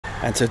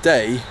And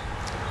today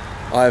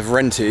I've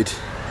rented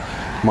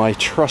my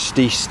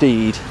trusty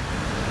steed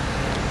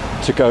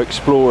to go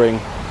exploring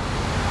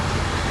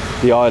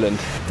the island.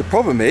 The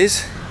problem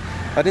is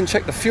I didn't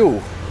check the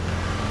fuel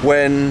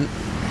when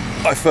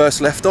I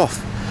first left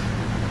off,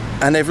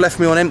 and they've left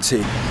me on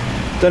empty.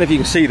 Don't know if you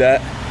can see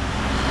that.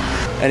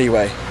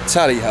 Anyway,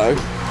 tally ho,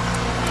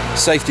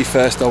 safety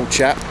first, old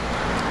chap.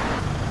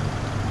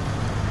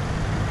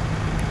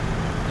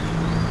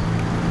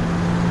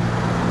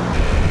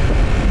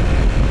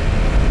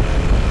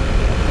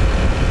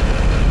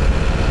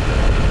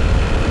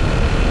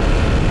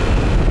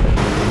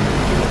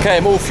 Okay,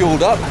 I'm all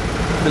fueled up.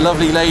 The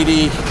lovely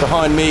lady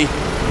behind me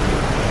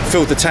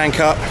filled the tank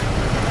up.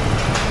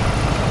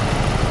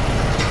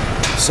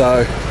 So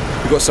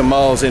we've got some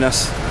miles in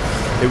us.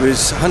 It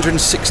was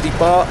 160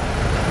 baht,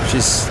 which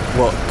is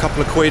what, a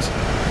couple of quid.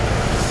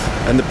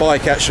 And the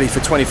bike actually for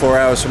 24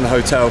 hours from the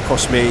hotel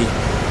cost me,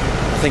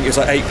 I think it was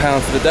like £8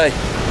 for the day.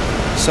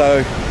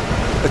 So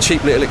a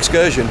cheap little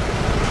excursion.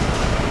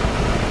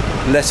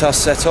 Let us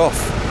set off,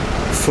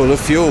 full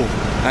of fuel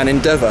and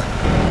endeavour.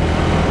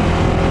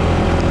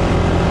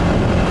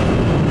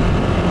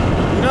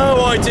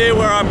 No idea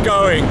where I'm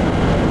going.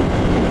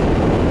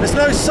 There's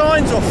no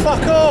signs or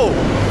fuck all.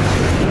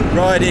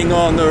 Riding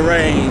on the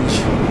range.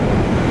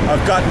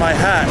 I've got my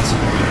hat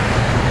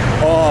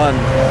on.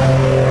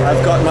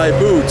 I've got my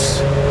boots.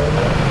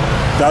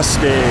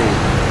 Dusty.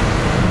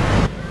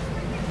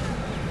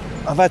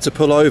 I've had to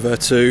pull over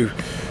to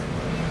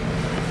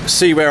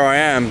see where I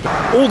am.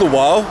 All the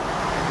while,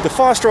 the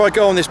faster I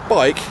go on this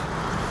bike,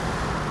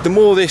 the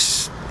more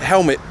this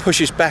helmet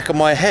pushes back on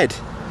my head.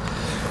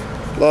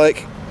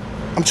 Like,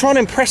 I'm trying to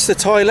impress the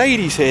Thai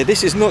ladies here.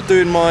 This is not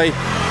doing my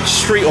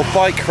street or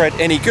bike cred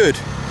any good.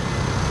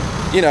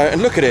 You know,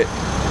 and look at it.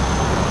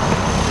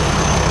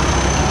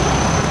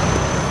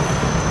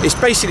 It's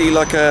basically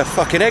like a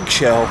fucking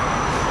eggshell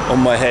on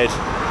my head.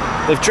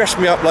 They've dressed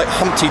me up like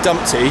Humpty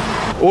Dumpty.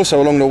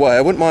 Also along the way,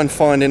 I wouldn't mind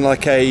finding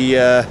like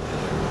a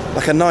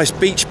nice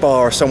beach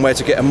bar or somewhere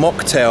to get a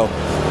mocktail.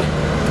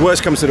 The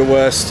worst comes to the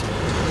worst,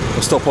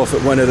 I'll stop off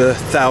at one of the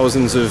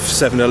thousands of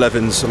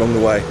 7-Elevens along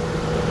the way.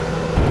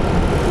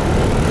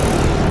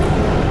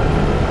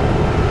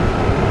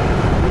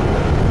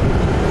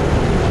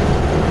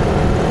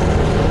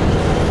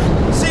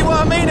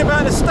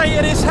 About the state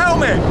of this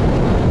helmet.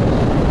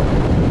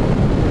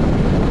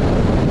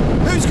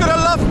 Who's gonna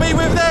love me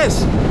with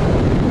this?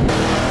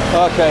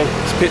 Okay,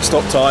 it's pit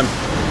stop time.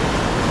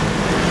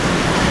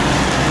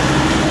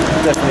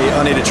 Definitely,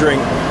 I need a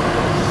drink.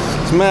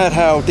 It's mad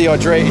how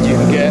dehydrated you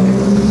can get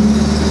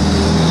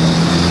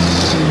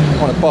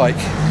on a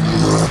bike.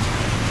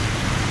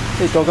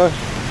 Hey, doggo.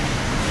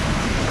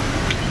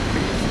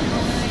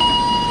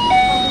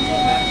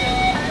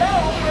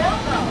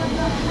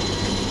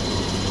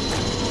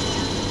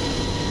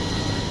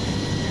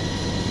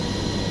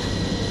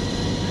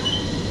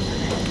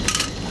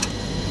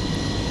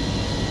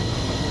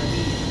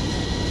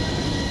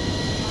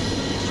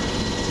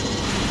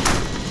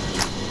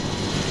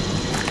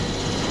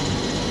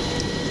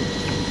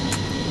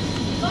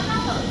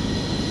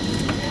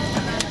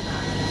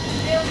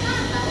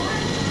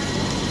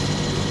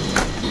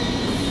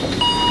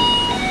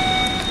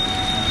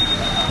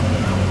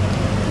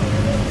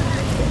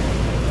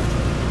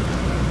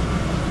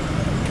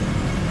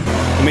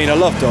 I mean, I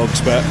love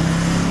dogs, but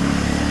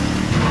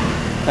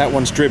that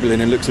one's dribbling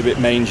and looks a bit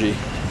mangy.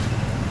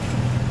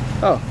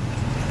 Oh.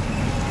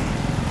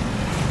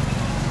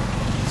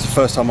 It's the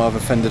first time I've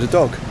offended a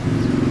dog.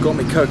 Got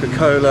me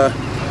Coca-Cola,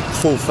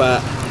 full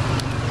fat,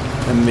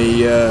 and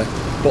me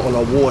bottle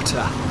of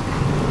water.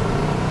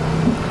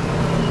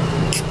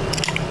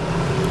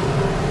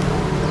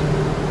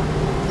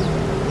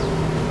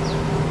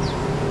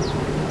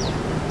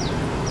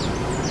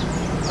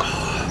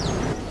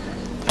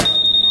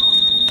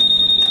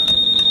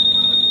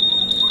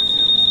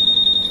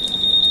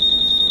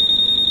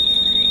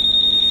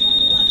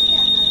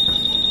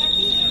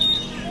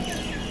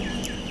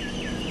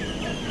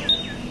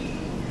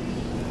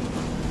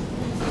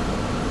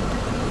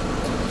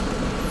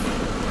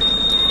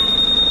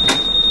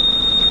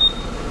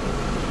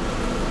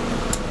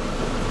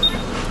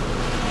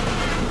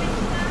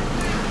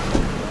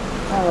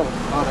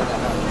 I don't know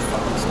how to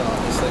fucking start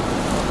this thing.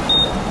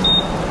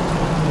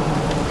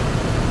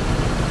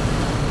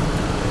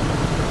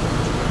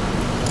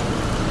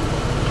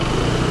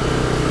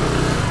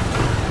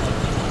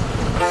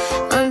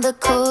 I'm the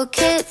cool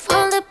kid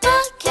from the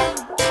block.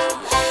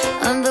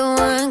 I'm the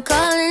one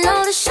calling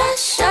all the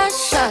shots.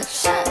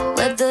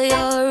 Whether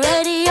you're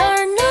ready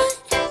or not,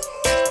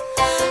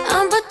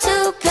 I'm about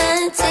to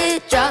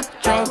plenty drop.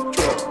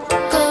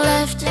 Go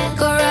left,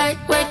 go right,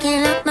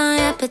 working up my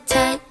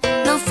appetite.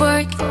 No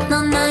fork,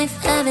 no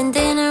knife, having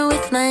dinner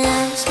with my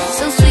eyes.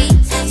 So sweet,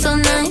 so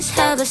nice,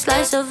 have a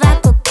slice of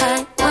apple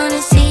pie.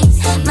 Wanna see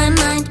my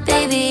mind,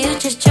 baby, you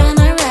just join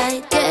my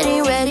ride.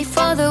 Getting ready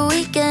for the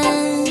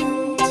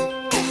weekend,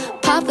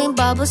 popping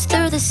bubbles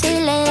through the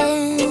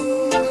ceiling.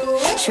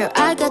 Sure,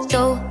 I got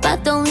dough,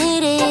 but don't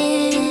need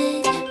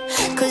it,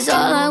 'cause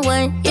all I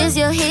want is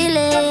your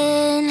healing.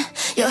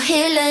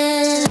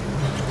 healing.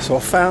 So I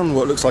found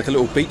what looks like a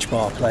little beach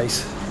bar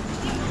place.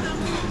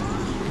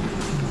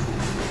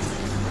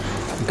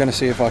 I'm gonna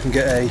see if I can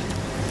get a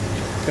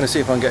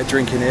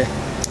drink in here,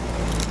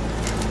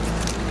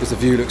 because the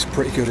view looks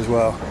pretty good as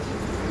well.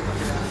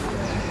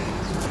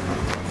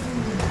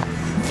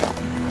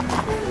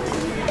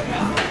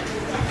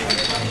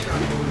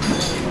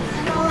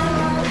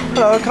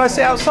 Hello, can I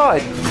sit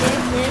outside?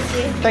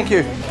 Yes. Thank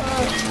you.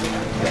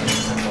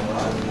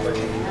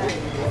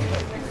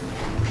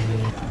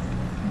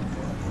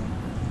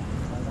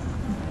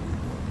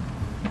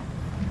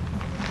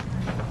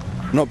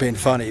 I'm not being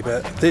funny,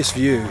 but this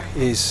view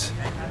is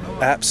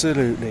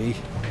absolutely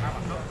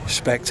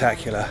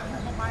spectacular.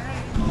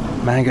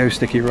 Mango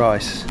sticky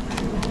rice.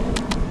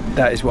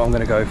 That is what I'm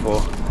going to go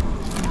for.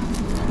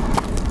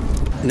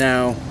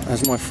 Now,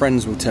 as my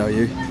friends will tell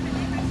you,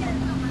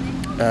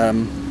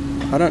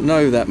 I don't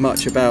know that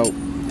much about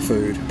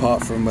food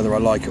apart from whether I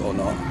like it or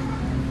not.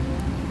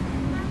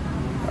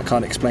 I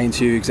can't explain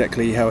to you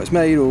exactly how it's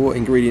made or what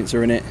ingredients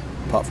are in it,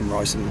 apart from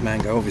rice and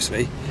mango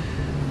obviously.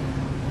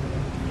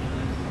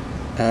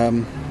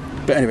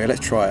 But anyway, let's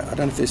try it. I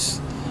don't know if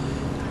this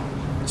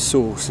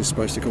sauce is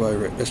supposed to go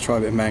over it. Let's try a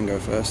bit of mango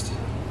first.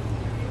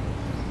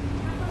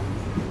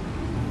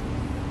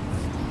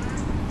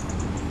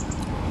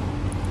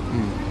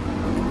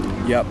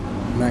 Yep,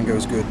 mango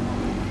is good.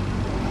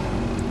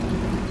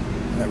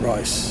 That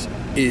rice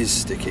is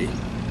sticky.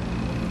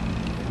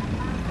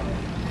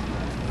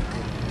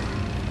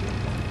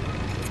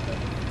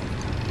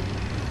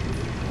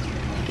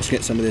 Let's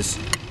get some of this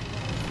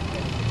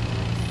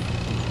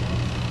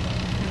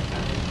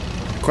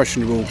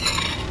questionable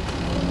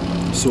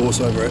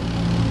sauce over it.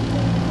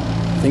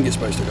 I think it's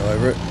supposed to go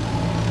over it.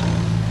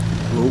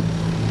 Ooh.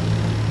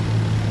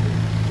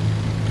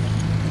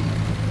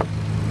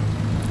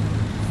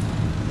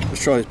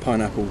 Let's try this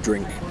pineapple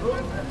drink.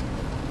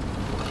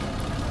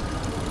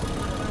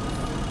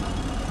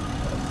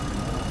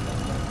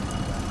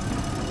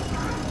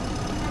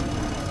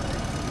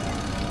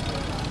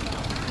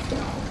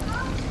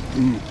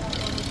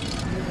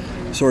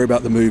 Sorry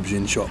about the moobs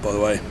in shot, by the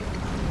way.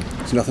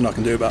 There's nothing I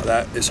can do about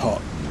that, it's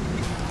hot.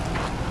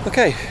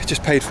 Okay,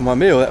 just paid for my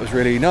meal, that was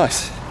really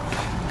nice.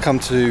 Come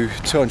to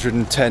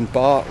 210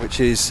 baht,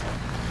 which is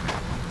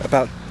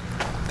about,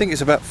 I think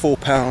it's about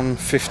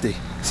 £4.50,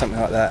 something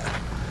like that.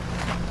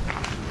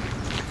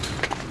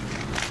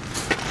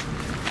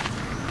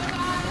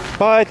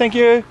 Bye, thank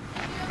you.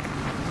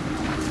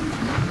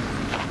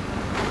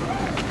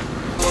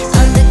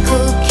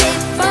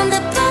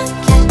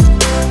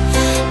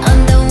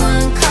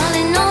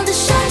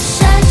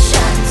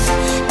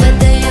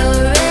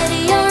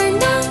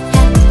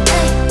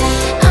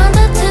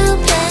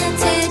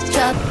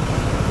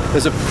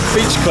 There's a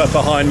beach club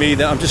behind me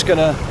that I'm just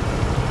gonna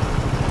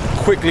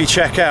quickly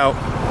check out.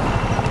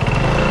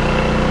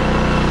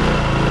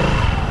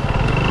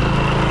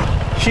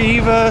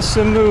 Koh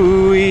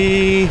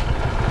Samui,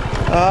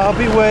 I'll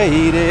be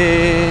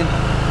waiting,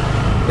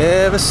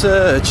 ever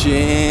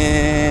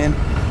searching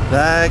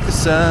like the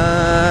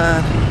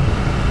sun.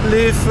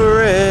 Live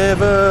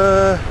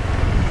forever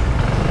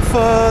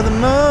for the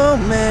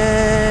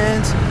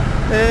moment,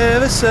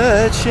 ever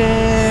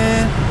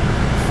searching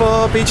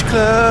for beach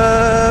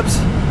clubs.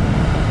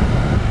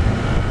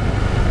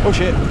 Oh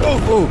shit,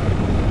 oh.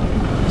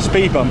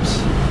 Speed bumps,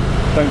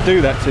 don't do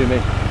that to me.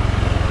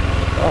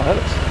 Oh, that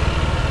looks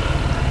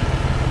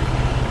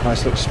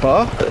nice little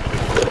spa.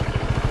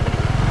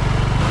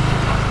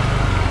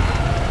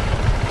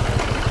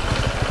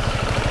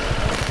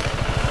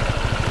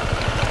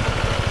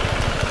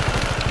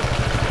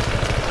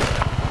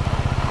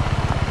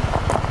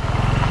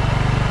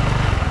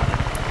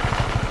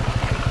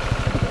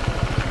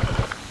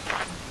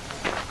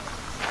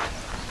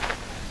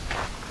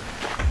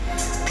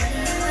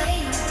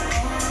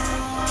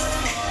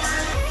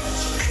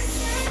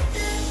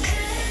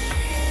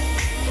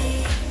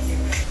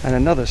 And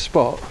another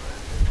spot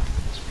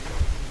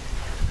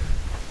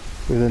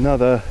with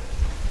another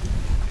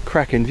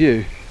cracking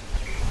view.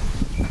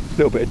 A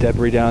little bit of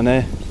debris down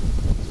there.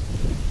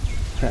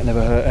 That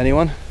never hurt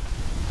anyone.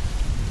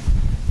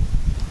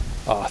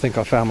 Oh, I think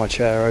I found my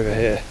chair over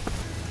here.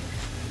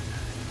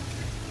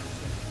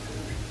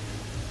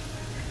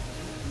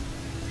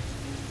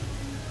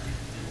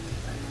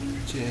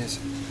 Cheers.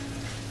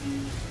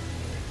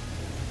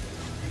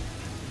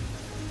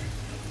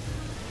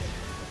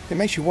 It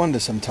makes you wonder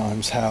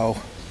sometimes how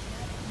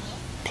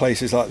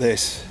places like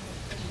this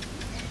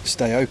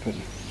stay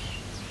open.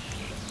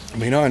 I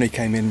mean, I only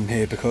came in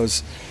here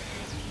because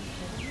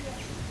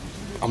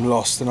I'm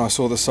lost and I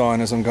saw the sign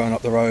as I'm going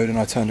up the road and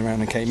I turned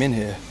around and came in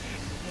here.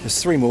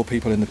 There's 3 more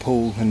people in the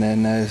pool and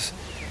then there's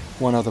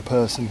one other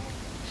person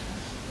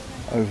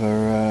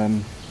over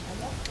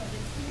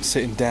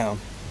sitting down.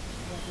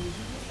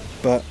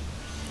 But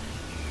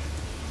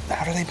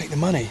how do they make the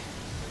money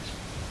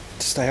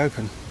to stay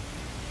open?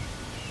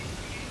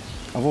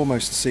 I've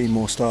almost seen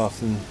more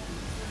staff than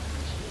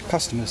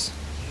customers,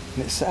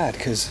 and it's sad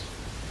because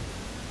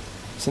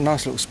it's a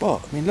nice little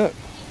spot. I mean, look,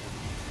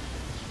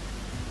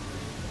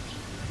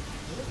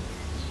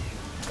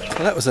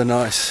 Well, that was a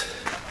nice,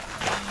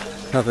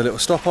 another little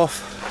stop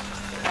off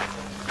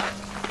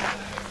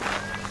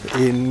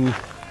in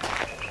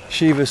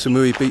Koh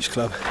Samui Beach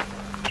Club.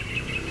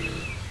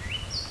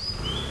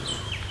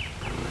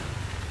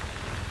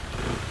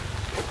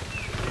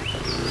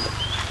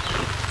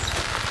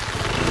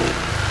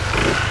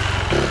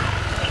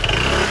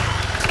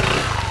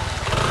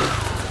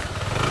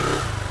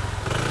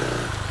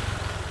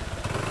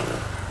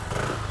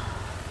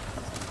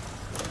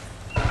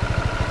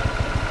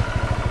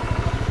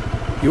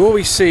 You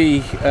always see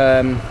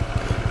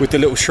with the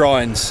little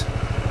shrines,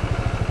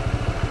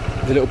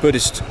 the little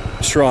Buddhist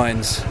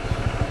shrines,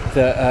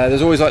 that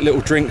there's always like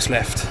little drinks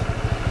left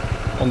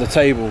on the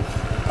table.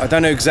 I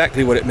don't know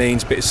exactly what it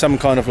means, but it's some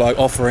kind of like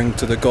offering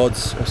to the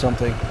gods or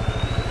something.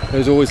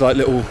 There's always like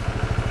little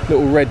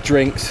red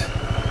drinks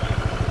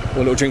or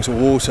little drinks of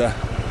water.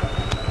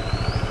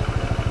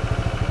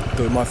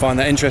 Thought you might find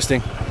that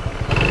interesting.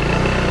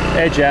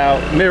 Edge out,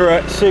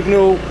 mirror,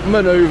 signal,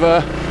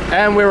 manoeuvre,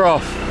 and we're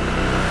off.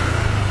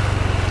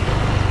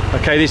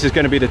 Okay, this is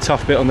going to be the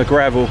tough bit on the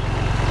gravel.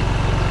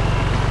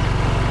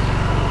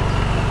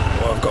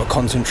 Well, I've got to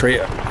concentrate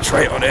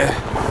on here.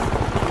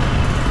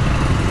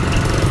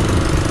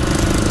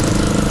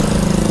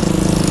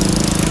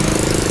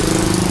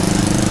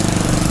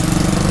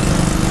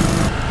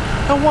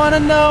 I want to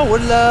know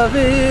what love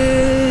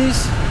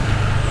is.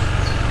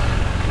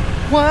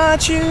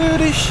 Want you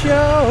to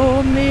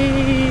show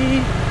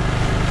me.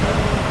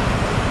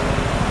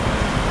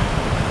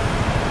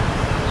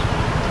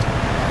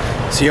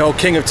 It's the old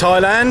King of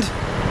Thailand.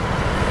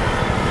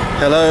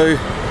 Hello,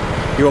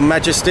 Your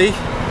Majesty.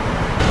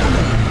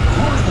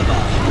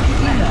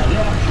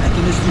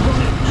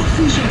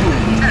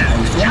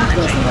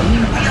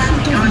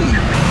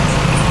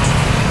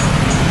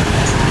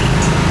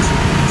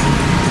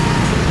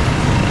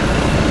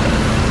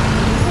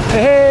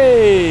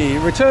 Hey,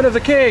 Return of the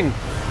King.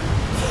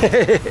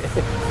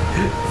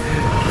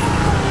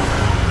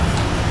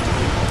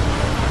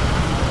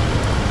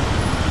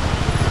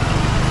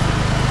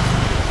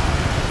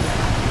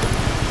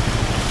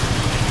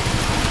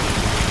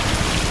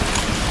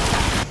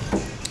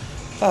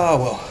 Ah,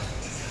 well,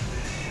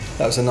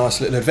 that was a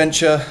nice little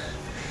adventure.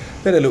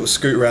 Bit of a little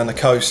scoot around the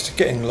coast,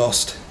 getting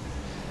lost,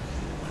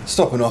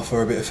 stopping off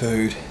for a bit of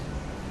food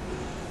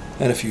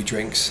and a few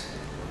drinks.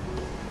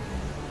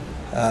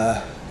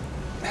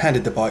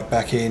 Handed the bike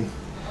back in,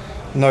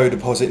 no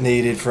deposit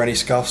needed for any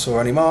scuffs or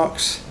any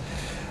marks.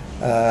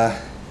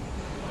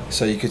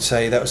 So you could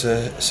say that was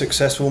a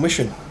successful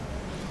mission.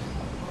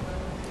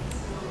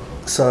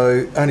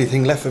 So only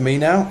thing left for me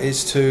now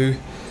is to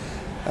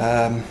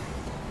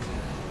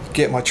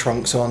get my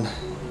trunks on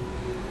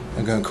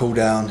and go and cool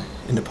down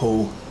in the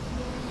pool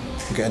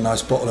and get a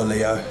nice bottle of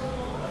Leo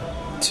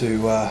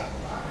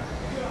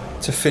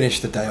to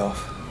finish the day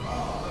off.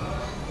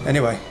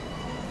 Anyway,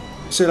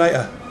 see you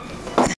later.